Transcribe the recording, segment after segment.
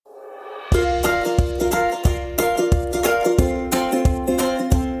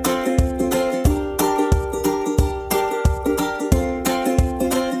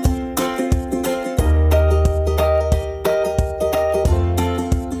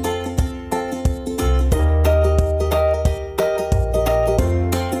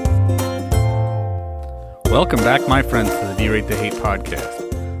Welcome back, my friends, to the D-Rate the Hate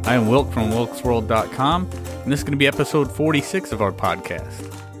podcast. I am Wilk from wilksworld.com, and this is going to be episode 46 of our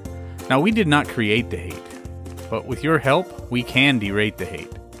podcast. Now, we did not create the hate, but with your help, we can derate the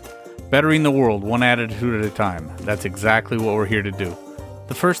hate. Bettering the world one attitude at a time. That's exactly what we're here to do.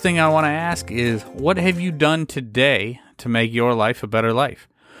 The first thing I want to ask is, what have you done today to make your life a better life?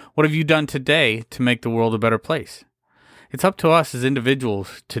 What have you done today to make the world a better place? It's up to us as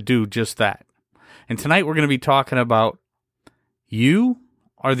individuals to do just that. And tonight we're going to be talking about you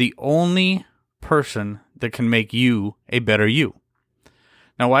are the only person that can make you a better you.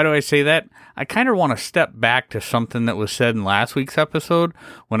 Now, why do I say that? I kind of want to step back to something that was said in last week's episode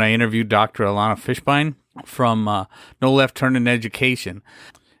when I interviewed Dr. Alana Fishbein from No Left Turn in Education.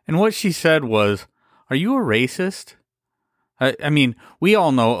 And what she said was, are you a racist? I mean, we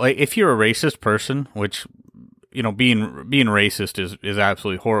all know, like, if you're a racist person, which, you know, being racist is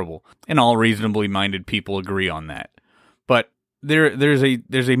absolutely horrible, and all reasonably minded people agree on that. But there's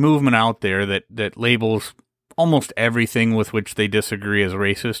a movement out there that labels almost everything with which they disagree as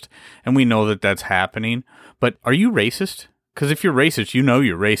racist, and we know that that's happening. But are you racist? Because if you're racist, you know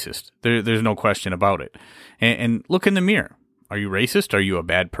you're racist. There's no question about it. And look in the mirror. Are you racist? Are you a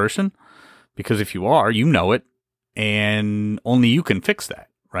bad person? Because if you are, you know it, and only you can fix that,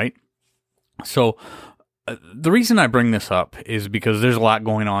 right? So the reason I bring this up is because there's a lot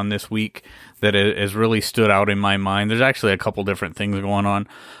going on this week that has really stood out in my mind. There's actually a couple different things going on,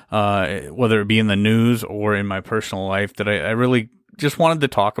 whether it be in the news or in my personal life, that I really just wanted to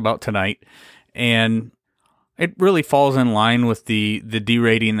talk about tonight. And it really falls in line with the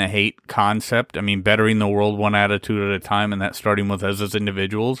derating the hate concept. I mean, bettering the world one attitude at a time, and that's starting with us as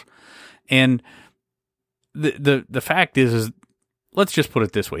individuals. And the fact is let's just put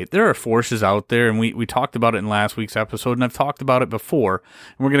it this way. There are forces out there, and we talked about it in last week's episode, and I've talked about it before,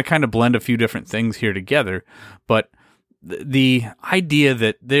 and we're going to kind of blend a few different things here together. But the idea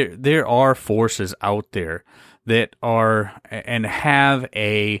that there are forces out there that are and have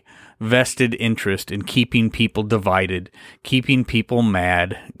a vested interest in keeping people divided, keeping people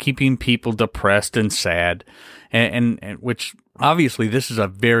mad, keeping people depressed and sad, and which obviously this is a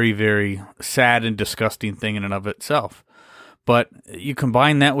very, very sad and disgusting thing in and of itself. But you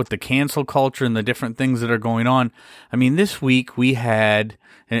combine that with the cancel culture and the different things that are going on. I mean, this week we had,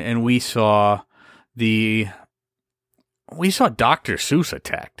 and we saw Dr. Seuss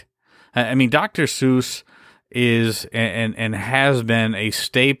attacked. I mean, Dr. Seuss is and has been a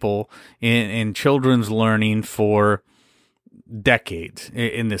staple in children's learning for decades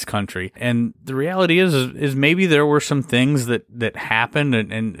in this country. And the reality is maybe there were some things that happened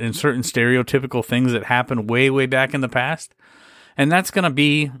and certain stereotypical things that happened way back in the past. And that's going to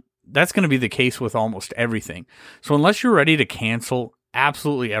be the case with almost everything. So unless you're ready to cancel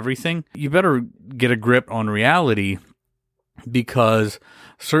absolutely everything, you better get a grip on reality, because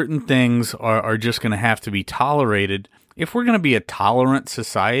certain things are just going to have to be tolerated. If we're going to be a tolerant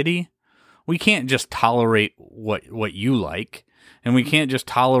society, we can't just tolerate what you like, and we can't just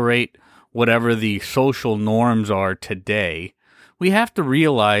tolerate whatever the social norms are today. We have to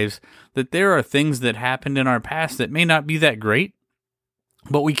realize that there are things that happened in our past that may not be that great,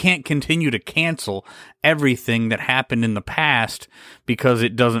 but we can't continue to cancel everything that happened in the past because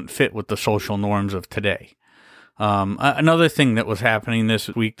it doesn't fit with the social norms of today. Another thing that was happening this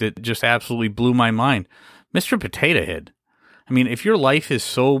week that just absolutely blew my mind, Mr. Potato Head. I mean, if your life is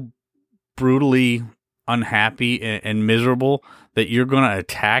so brutally unhappy and miserable that you're going to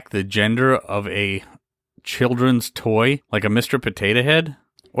attack the gender of a children's toy like a Mr. Potato Head,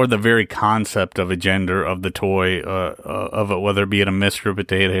 or the very concept of a gender of the toy, of it, whether it be a Mr.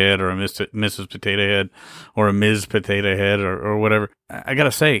 Potato Head or a Mrs. Potato Head or a Ms. Potato Head or whatever. I gotta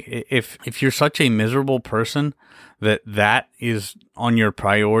say, if you're such a miserable person that is on your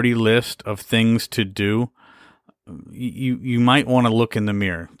priority list of things to do, you might want to look in the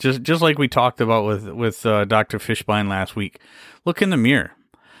mirror. Just like we talked about with Dr. Fishbein last week. Look in the mirror.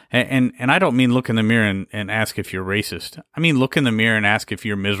 And I don't mean look in the mirror and ask if you're racist. I mean look in the mirror and ask if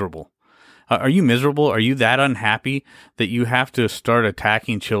you're miserable. Are you miserable? Are you that unhappy that you have to start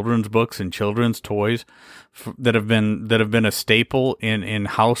attacking children's books and children's toys that have been a staple in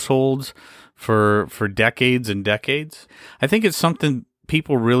households for decades and decades? I think it's something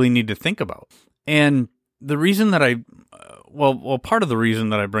people really need to think about. And the reason that part of the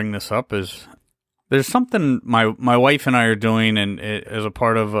reason that I bring this up is there's something my wife and I are doing, and as a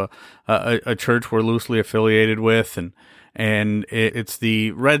part of a church we're loosely affiliated with, and it's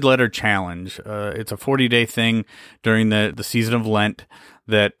the Red Letter Challenge. It's a 40-day thing during the season of Lent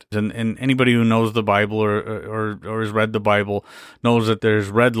that, and anybody who knows the Bible or has read the Bible knows that there's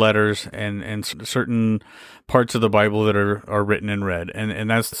red letters and certain parts of the Bible that are written in red, and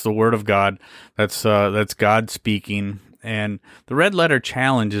that's the Word of God. That's God speaking, and the red letter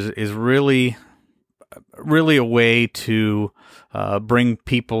challenge is really a way to bring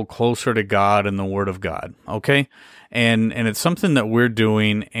people closer to God and the Word of God. Okay. And it's something that we're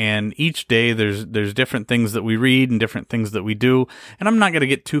doing, and each day there's different things that we read and different things that we do, and I'm not going to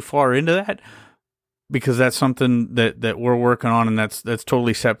get too far into that because that's something that we're working on, and that's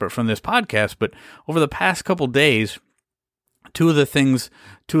totally separate from this podcast. But over the past couple days, two of the themes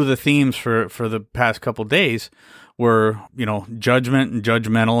for the past couple days were, judgment and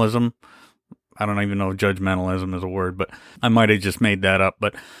judgmentalism. I don't even know if judgmentalism is a word, but I might have just made that up.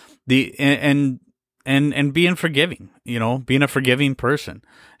 But and being forgiving, being a forgiving person,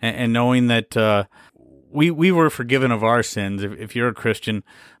 and knowing that we were forgiven of our sins. If you're a Christian,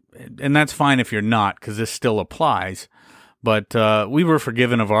 and that's fine if you're not, because this still applies. But we were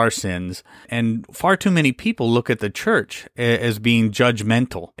forgiven of our sins, and far too many people look at the church as being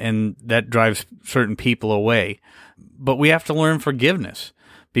judgmental, and that drives certain people away. But we have to learn forgiveness,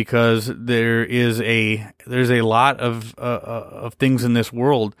 because there's a lot of things in this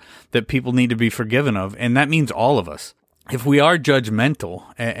world that people need to be forgiven of, and that means all of us. If we are judgmental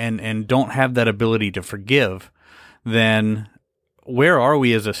and don't have that ability to forgive, then where are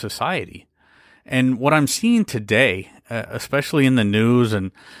we as a society? And what I'm seeing today, especially in the news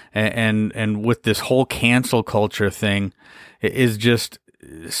and with this whole cancel culture thing, is just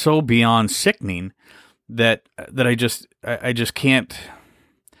so beyond sickening that I just can't.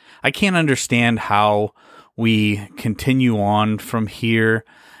 I can't understand how we continue on from here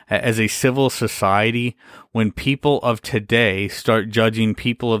as a civil society when people of today start judging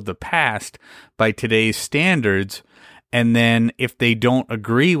people of the past by today's standards, and then if they don't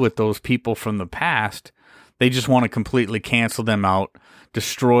agree with those people from the past, they just want to completely cancel them out,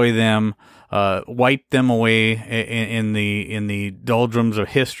 destroy them, wipe them away in the doldrums of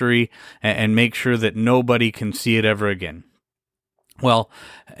history, and make sure that nobody can see it ever again. Well,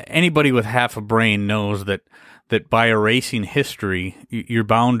 anybody with half a brain knows that by erasing history, you're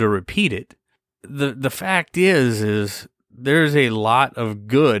bound to repeat it. The fact is there's a lot of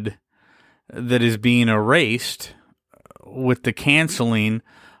good that is being erased with the canceling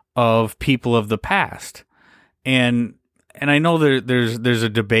of people of the past. And I know there's a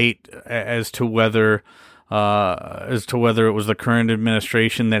debate as to whether it was the current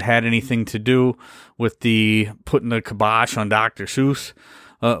administration that had anything to do with the putting the kibosh on Dr. Seuss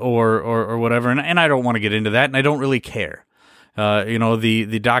or whatever. And I don't want to get into that, and I don't really care.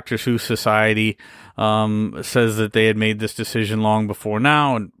 The Dr. Seuss Society says that they had made this decision long before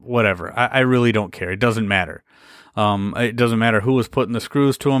now, and whatever. I really don't care. It doesn't matter. It doesn't matter who was putting the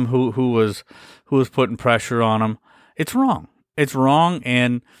screws to them, who was putting pressure on them. It's wrong. It's wrong,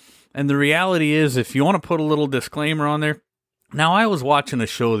 and the reality is, if you want to put a little disclaimer on there. Now, I was watching a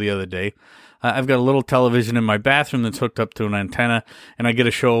show the other day. I've got a little television in my bathroom that's hooked up to an antenna, and I get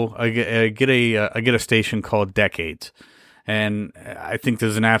a show. I get a station called Decades, and I think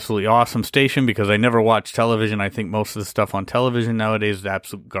this is an absolutely awesome station because I never watch television. I think most of the stuff on television nowadays is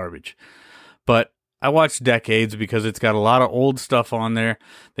absolute garbage, but I watch Decades because it's got a lot of old stuff on there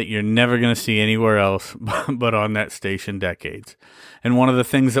that you're never going to see anywhere else but on that station, Decades. And one of the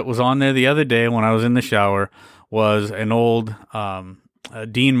things that was on there the other day when I was in the shower was an old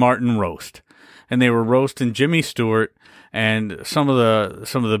Dean Martin roast. And they were roasting Jimmy Stewart and some of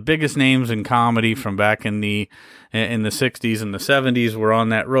the biggest names in comedy from back in the 60s and the 70s were on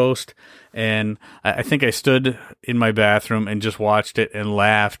that roast. And I think I stood in my bathroom and just watched it and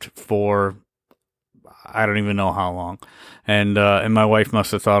laughed for I don't even know how long. And my wife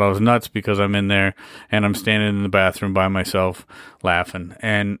must have thought I was nuts because I'm in there and I'm standing in the bathroom by myself laughing.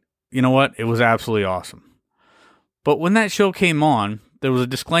 And you know what? It was absolutely awesome. But when that show came on, there was a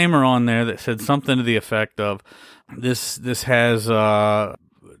disclaimer on there that said something to the effect of this has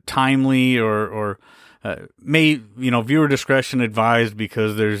timely or viewer discretion advised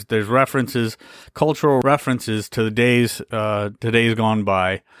because there's references, cultural references to the days gone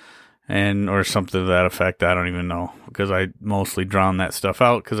by. Or something to that effect. I don't even know because I mostly drown that stuff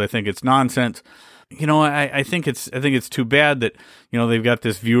out because I think it's nonsense. I think it's too bad that they've got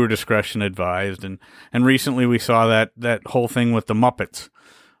this viewer discretion advised, and recently we saw that whole thing with the Muppets,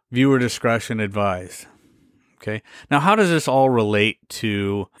 viewer discretion advised. Okay, now how does this all relate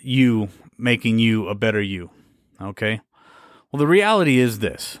to you making you a better you? Okay, well the reality is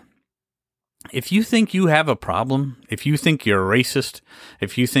this. If you think you have a problem, if you think you're a racist,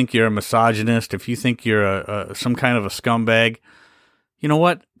 if you think you're a misogynist, if you think you're some kind of a scumbag, you know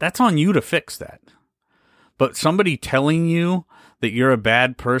what? That's on you to fix that. But somebody telling you that you're a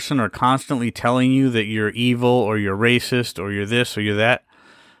bad person or constantly telling you that you're evil or you're racist or you're this or you're that,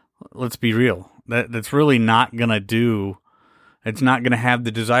 let's be real. That's really not going to do, it's not going to have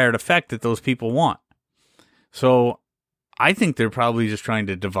the desired effect that those people want. So I think they're probably just trying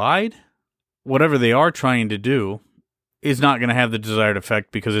to divide. Whatever they are trying to do is not going to have the desired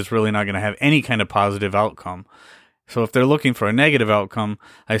effect because it's really not going to have any kind of positive outcome. So if they're looking for a negative outcome,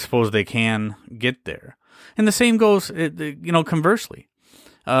 I suppose they can get there. And the same goes, conversely.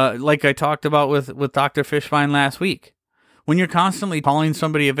 Like I talked about with Dr. Fishbein last week. When you're constantly calling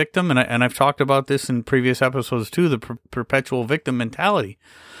somebody a victim, and I've talked about this in previous episodes too, the perpetual victim mentality.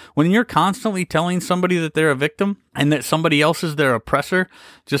 When you're constantly telling somebody that they're a victim and that somebody else is their oppressor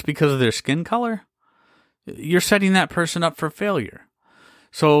just because of their skin color, you're setting that person up for failure.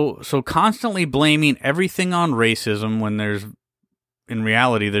 So constantly blaming everything on racism when in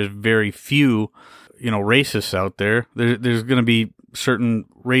reality, there's very few, racists out there. There's going to be certain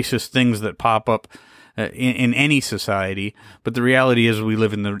racist things that pop up in any society, but the reality is we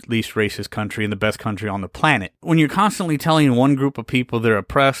live in the least racist country and the best country on the planet. When you're constantly telling one group of people they're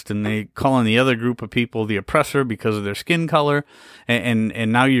oppressed and they calling the other group of people the oppressor because of their skin color,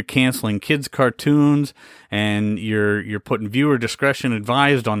 and now you're canceling kids' cartoons and you're putting viewer discretion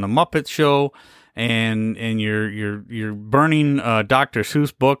advised on the Muppet Show, and you're burning Dr.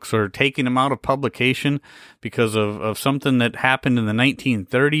 Seuss books or taking them out of publication because of something that happened in the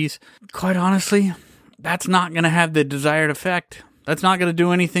 1930s. Quite honestly, that's not going to have the desired effect. That's not going to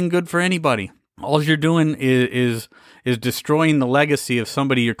do anything good for anybody. All you're doing is destroying the legacy of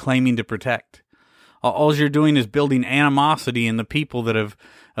somebody you're claiming to protect. All you're doing is building animosity in the people that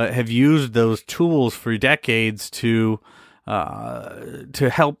have used those tools for decades to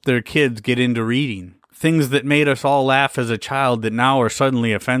help their kids get into reading. Things that made us all laugh as a child that now are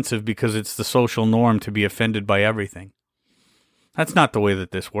suddenly offensive because it's the social norm to be offended by everything. That's not the way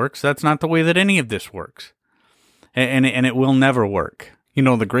that this works. That's not the way that any of this works. And it will never work.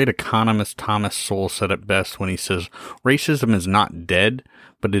 The great economist Thomas Sowell said it best when he says, racism is not dead,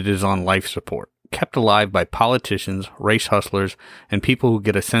 but it is on life support, kept alive by politicians, race hustlers, and people who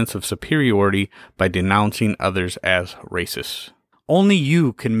get a sense of superiority by denouncing others as racists. Only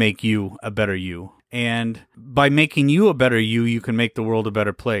you can make you a better you. And by making you a better you, you can make the world a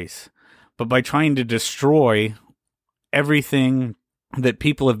better place. But by trying to destroy everything that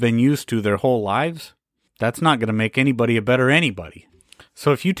people have been used to their whole lives, that's not going to make anybody a better anybody.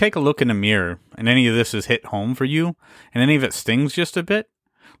 So if you take a look in the mirror and any of this has hit home for you and any of it stings just a bit,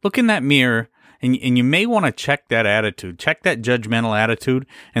 look in that mirror and you may want to check that attitude, check that judgmental attitude,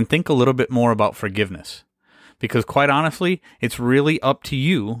 and think a little bit more about forgiveness. Because quite honestly, it's really up to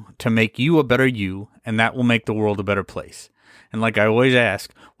you to make you a better you, and that will make the world a better place. And like I always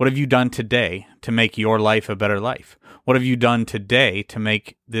ask, what have you done today to make your life a better life? What have you done today to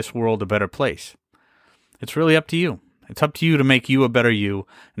make this world a better place? It's really up to you. It's up to you to make you a better you,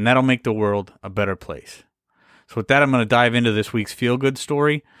 and that'll make the world a better place. So with that, I'm going to dive into this week's feel-good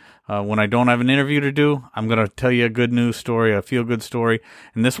story. When I don't have an interview to do, I'm going to tell you a good news story, a feel-good story,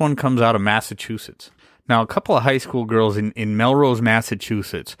 and this one comes out of Massachusetts. Now, a couple of high school girls in Melrose,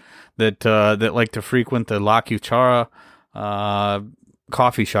 Massachusetts, that like to frequent the La Cuchara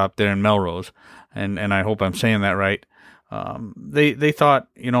coffee shop there in Melrose, and I hope I'm saying that right. They thought,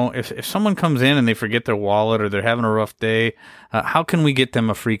 if someone comes in and they forget their wallet or they're having a rough day, how can we get them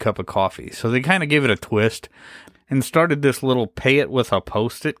a free cup of coffee? So they kind of gave it a twist and started this little pay it with a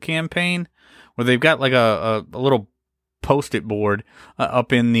Post-it campaign where they've got like a little Post-it board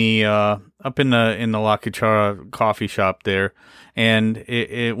up in the La Cuchara coffee shop there, and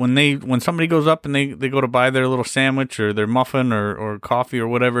when somebody goes up and they go to buy their little sandwich or their muffin or coffee or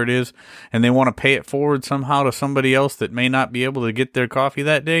whatever it is, and they want to pay it forward somehow to somebody else that may not be able to get their coffee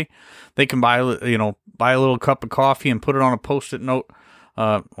that day, they can buy a little cup of coffee and put it on a Post-it note.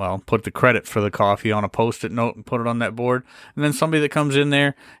 Put the credit for the coffee on a Post-it note and put it on that board. And then somebody that comes in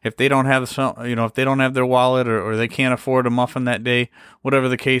there, if they don't have their wallet or they can't afford a muffin that day, whatever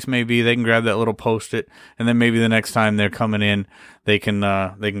the case may be, they can grab that little Post-it. And then maybe the next time they're coming in, they can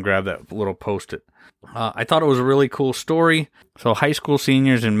grab that little Post-it. I thought it was a really cool story. So high school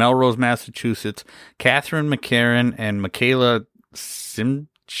seniors in Melrose, Massachusetts, Catherine McCarran and Michaela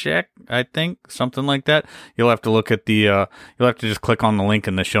Simchek, I think, something like that. You'll have to look at you'll have to just click on the link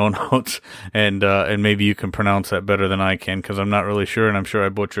in the show notes, and maybe you can pronounce that better than I can, because I'm not really sure, and I'm sure I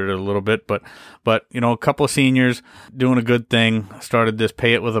butchered it a little bit, but a couple of seniors doing a good thing started this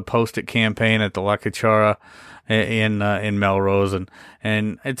Pay It With a Post-it campaign at the La Cuchara in Melrose,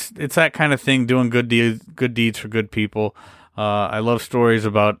 and it's that kind of thing, doing good deeds for good people. I love stories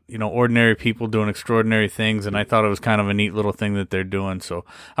about, ordinary people doing extraordinary things, and I thought it was kind of a neat little thing that they're doing. So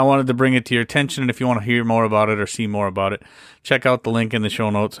I wanted to bring it to your attention, and if you want to hear more about it or see more about it, check out the link in the show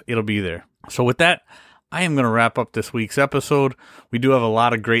notes. It'll be there. So with that, I am going to wrap up this week's episode. We do have a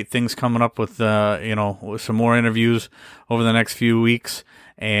lot of great things coming up with, with some more interviews over the next few weeks,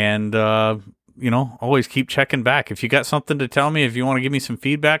 and always keep checking back. If you got something to tell me, if you want to give me some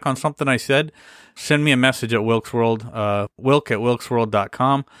feedback on something I said, send me a message at Wilkes World. Wilk at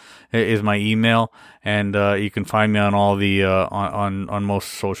wilkesworld.com is my email, and you can find me on all the on most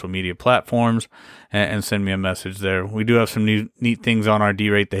social media platforms, and send me a message there. We do have some neat things on our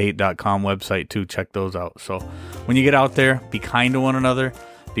DRateTheHate.com website too. Check those out. So when you get out there, be kind to one another.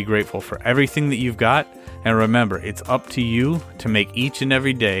 Be grateful for everything that you've got. And remember, it's up to you to make each and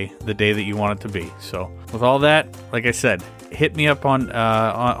every day the day that you want it to be. So with all that, like I said, hit me up on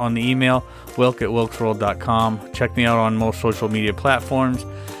the email, wilk at wilkesworld.com. Check me out on most social media platforms.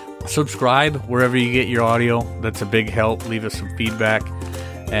 Subscribe wherever you get your audio. That's a big help. Leave us some feedback,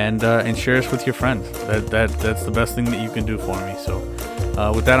 and share us with your friends. That's the best thing that you can do for me. So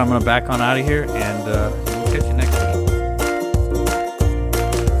with that, I'm going to back on out of here, and